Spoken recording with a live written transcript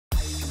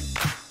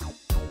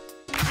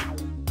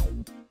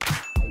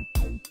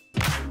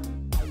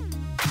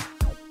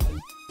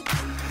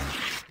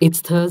It's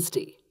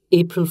Thursday,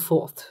 April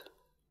 4th.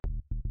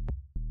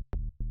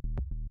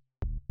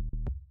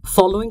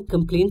 Following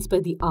complaints by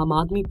the Aam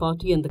Aadmi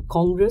Party and the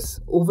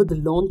Congress over the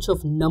launch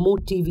of NaMo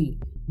TV,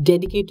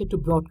 dedicated to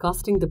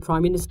broadcasting the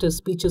Prime Minister's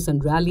speeches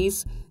and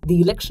rallies,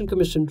 the Election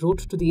Commission wrote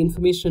to the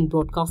Information and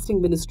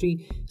Broadcasting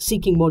Ministry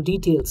seeking more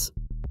details.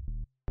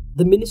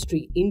 The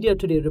ministry, India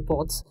Today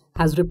reports,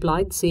 has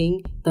replied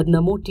saying that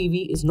NaMo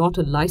TV is not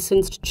a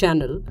licensed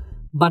channel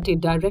but a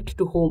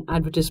direct-to-home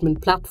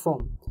advertisement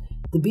platform.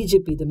 The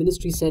BJP, the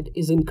ministry said,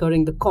 is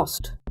incurring the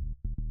cost.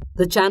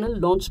 The channel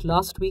launched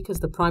last week as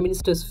the Prime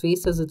Minister's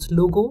face as its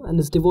logo and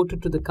is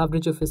devoted to the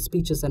coverage of his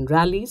speeches and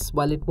rallies.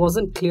 While it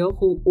wasn't clear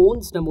who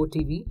owns NaMo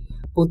TV,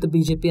 both the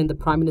BJP and the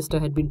Prime Minister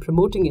had been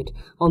promoting it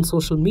on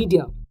social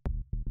media.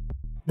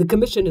 The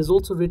Commission has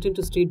also written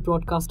to state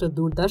broadcaster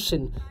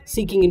Doordarshan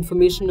seeking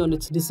information on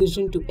its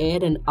decision to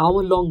air an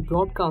hour-long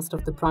broadcast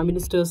of the Prime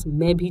Minister's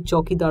Main Bhi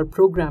Chowkidar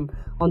program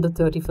on the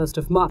 31st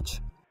of March.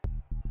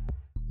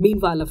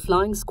 Meanwhile, a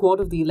flying squad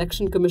of the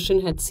Election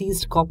Commission had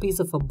seized copies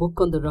of a book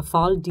on the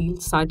Rafale deal,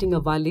 citing a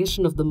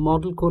violation of the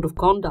Model Code of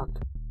Conduct.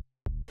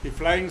 The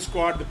flying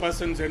squad, the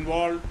persons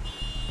involved,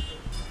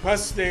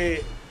 first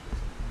they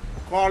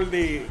called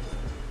the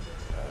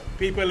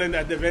people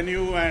at the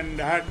venue and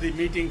had the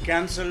meeting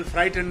cancelled,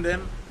 frightened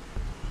them.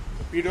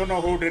 We don't know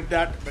who did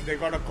that, but they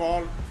got a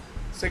call.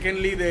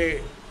 Secondly,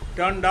 they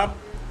turned up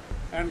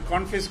and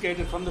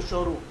confiscated from the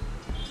showroom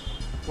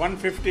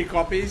 150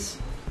 copies.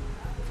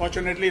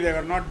 Fortunately, they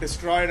were not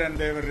destroyed and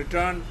they were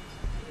returned,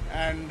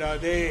 and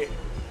they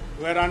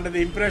were under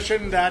the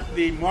impression that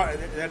the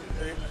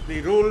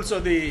rules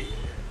of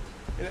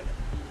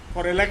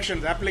for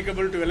elections,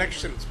 applicable to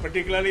elections,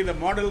 particularly the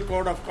Model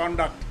Code of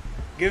Conduct,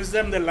 gives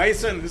them the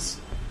license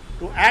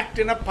to act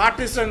in a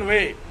partisan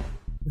way.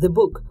 The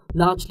book,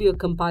 largely a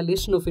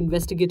compilation of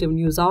investigative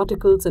news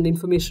articles and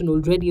information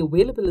already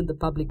available in the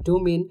public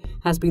domain,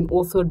 has been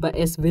authored by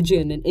S.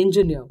 Vijayan, an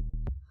engineer.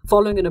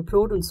 Following an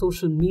upload on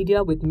social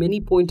media, with many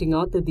pointing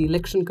out that the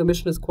Election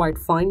Commission is quite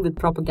fine with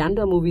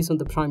propaganda movies on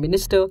the Prime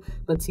Minister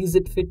but sees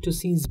it fit to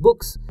seize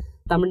books,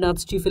 Tamil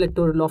Nadu's Chief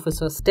Electoral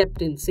Officer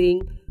stepped in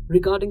saying,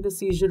 regarding the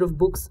seizure of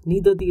books,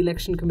 neither the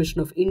Election Commission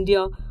of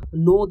India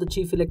nor the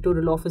Chief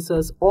Electoral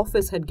Officer's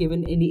office had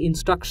given any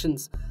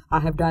instructions. I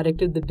have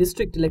directed the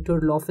District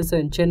Electoral Officer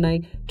in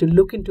Chennai to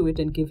look into it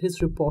and give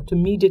his report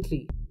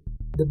immediately.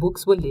 The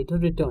books were later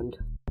returned.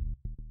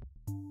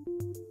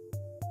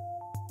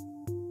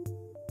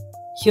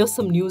 Here's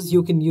some news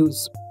you can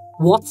use.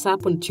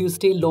 WhatsApp on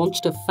Tuesday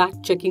launched a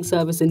fact-checking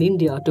service in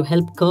India to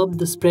help curb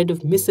the spread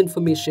of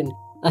misinformation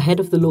ahead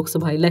of the Lok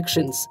Sabha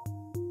elections.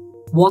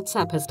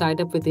 WhatsApp has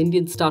tied up with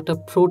Indian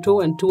startup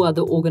Proto and two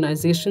other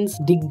organizations,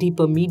 Dig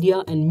Deeper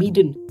Media and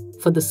Meeden,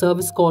 for the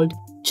service called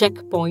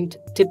Checkpoint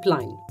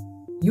Tipline.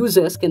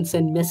 Users can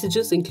send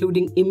messages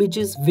including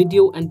images,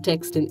 video and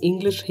text in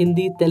English,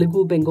 Hindi,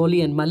 Telugu,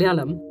 Bengali and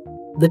Malayalam.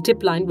 The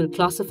tip line will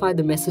classify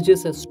the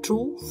messages as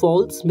true,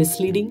 false,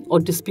 misleading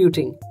or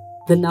disputing.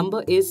 The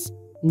number is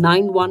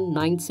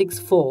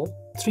 91964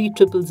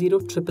 3000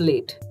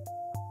 888.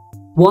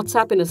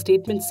 WhatsApp in a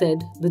statement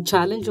said, the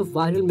challenge of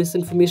viral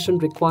misinformation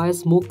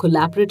requires more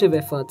collaborative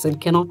efforts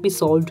and cannot be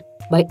solved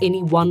by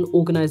any one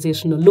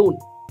organization alone.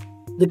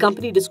 The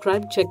company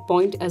described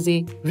Checkpoint as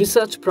a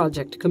research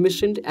project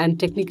commissioned and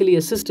technically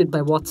assisted by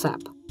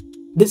WhatsApp.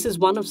 This is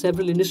one of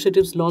several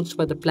initiatives launched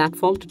by the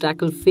platform to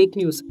tackle fake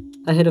news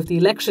ahead of the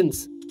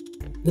elections.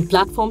 The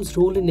platform's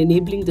role in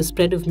enabling the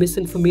spread of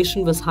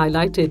misinformation was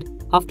highlighted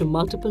after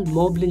multiple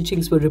mob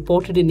lynchings were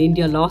reported in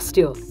India last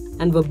year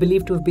and were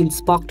believed to have been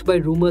sparked by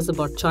rumors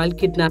about child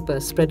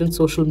kidnappers spread on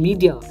social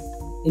media.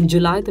 In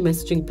July, the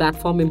messaging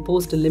platform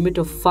imposed a limit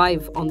of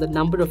 5 on the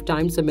number of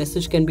times a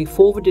message can be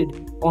forwarded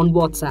on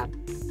WhatsApp.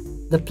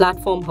 The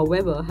platform,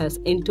 however, has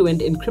end-to-end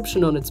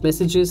encryption on its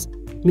messages,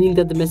 meaning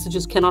that the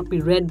messages cannot be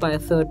read by a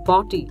third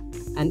party,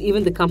 and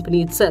even the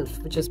company itself,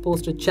 which has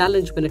posed a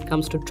challenge when it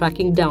comes to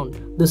tracking down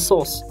the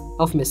source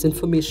of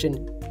misinformation.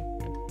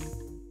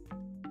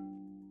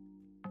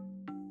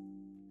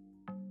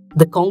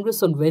 The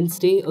Congress on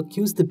Wednesday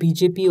accused the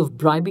BJP of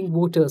bribing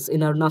voters in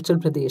Arunachal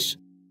Pradesh.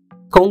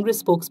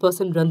 Congress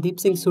spokesperson Randeep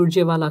Singh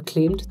Surjewala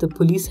claimed the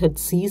police had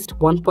seized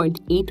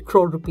 1.8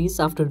 crore rupees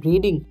after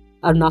raiding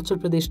Arunachal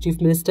Pradesh Chief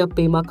Minister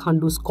Pema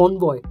Khandu's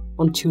convoy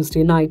on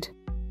Tuesday night.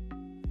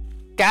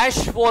 Cash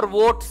for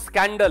vote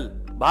scandal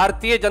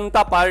Bharatiya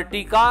Janata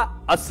party का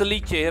असली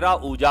चेहरा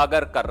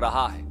उजागर कर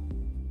रहा है.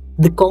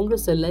 The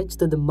Congress alleged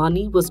that the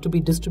money was to be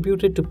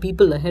distributed to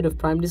people ahead of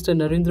Prime Minister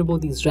Narendra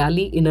Modi's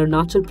rally in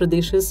Arunachal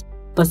Pradesh's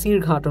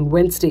Pasirghat on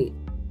Wednesday.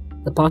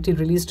 The party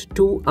released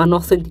 2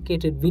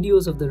 unauthenticated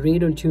videos of the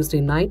raid on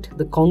Tuesday night.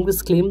 The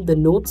Congress claimed the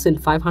notes in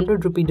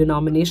 500 rupee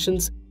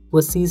denominations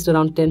were seized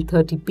around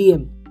 10:30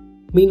 p.m.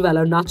 Meanwhile,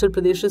 Arunachal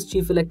Pradesh's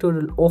Chief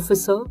Electoral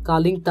Officer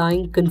Kaling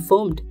Taing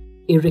confirmed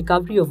a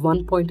recovery of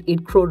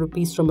 1.8 crore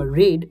rupees from a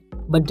raid,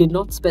 but did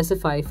not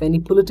specify if any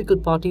political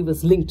party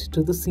was linked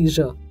to the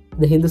seizure,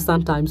 the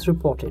Hindustan Times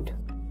reported.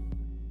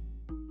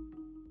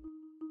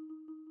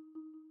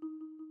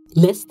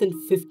 Less than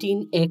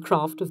 15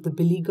 aircraft of the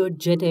beleaguered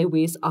Jet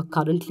Airways are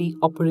currently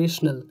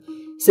operational,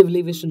 Civil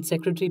Aviation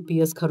Secretary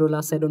P.S.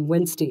 Kharola said on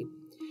Wednesday.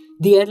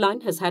 The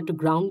airline has had to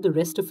ground the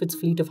rest of its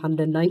fleet of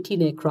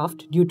 119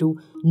 aircraft due to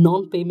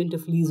non-payment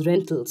of lease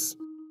rentals.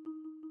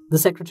 The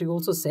secretary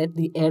also said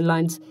the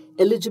airline's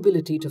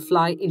eligibility to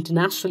fly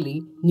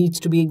internationally needs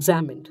to be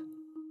examined.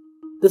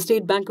 The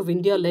State Bank of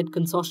India-led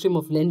consortium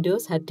of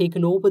lenders had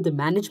taken over the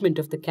management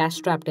of the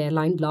cash-strapped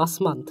airline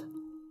last month.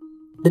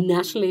 The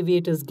National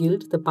Aviators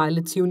Guild, the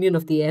pilots' union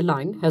of the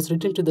airline, has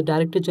written to the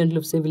Director General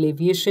of Civil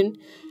Aviation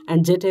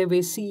and Jet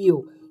Airways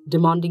CEO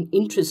demanding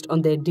interest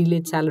on their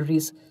delayed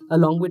salaries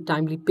along with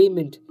timely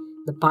payment.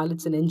 The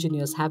pilots and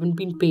engineers haven't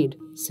been paid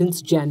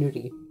since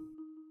January.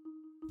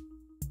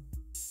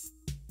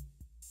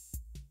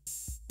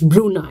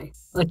 Brunei,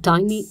 a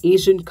tiny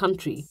Asian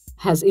country,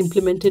 has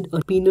implemented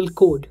a penal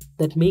code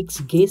that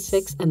makes gay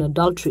sex and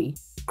adultery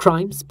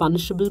crimes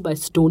punishable by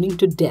stoning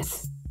to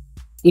death.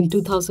 In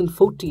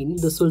 2014,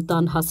 the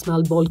Sultan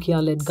Hassanal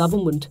Bolkiah-led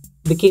government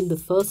became the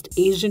first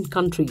Asian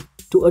country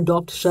to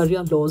adopt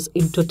Sharia laws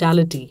in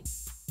totality.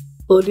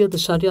 Earlier, the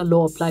Sharia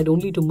law applied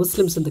only to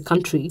Muslims in the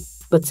country,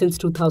 but since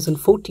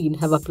 2014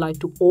 have applied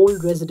to all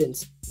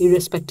residents,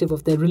 irrespective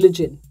of their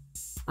religion.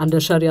 Under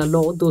Sharia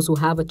law, those who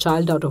have a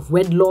child out of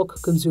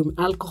wedlock, consume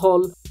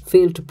alcohol,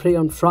 fail to pray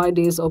on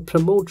Fridays or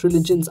promote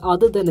religions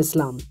other than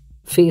Islam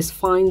face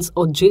fines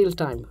or jail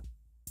time.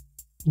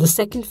 The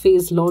second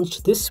phase,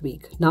 launched this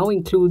week, now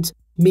includes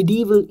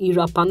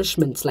medieval-era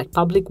punishments like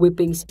public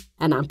whippings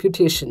and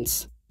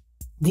amputations.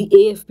 The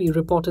AFP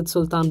reported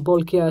Sultan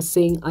Bolkiah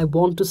saying, "I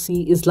want to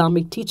see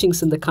Islamic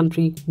teachings in the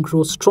country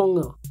grow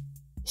stronger."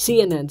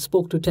 CNN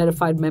spoke to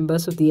terrified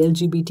members of the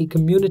LGBT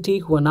community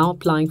who are now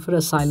applying for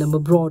asylum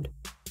abroad.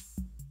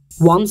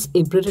 Once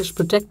a British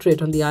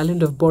protectorate on the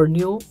island of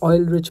Borneo,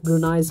 oil-rich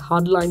Brunei's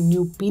hardline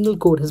new penal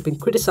code has been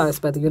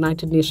criticized by the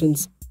United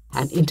Nations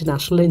and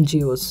international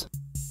NGOs.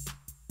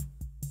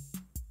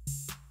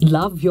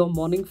 Love your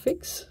morning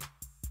fix?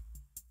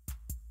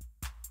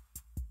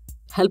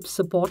 Help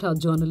support our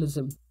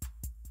journalism.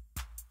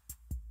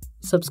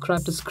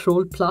 Subscribe to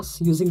Scroll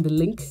Plus using the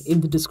link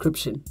in the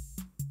description.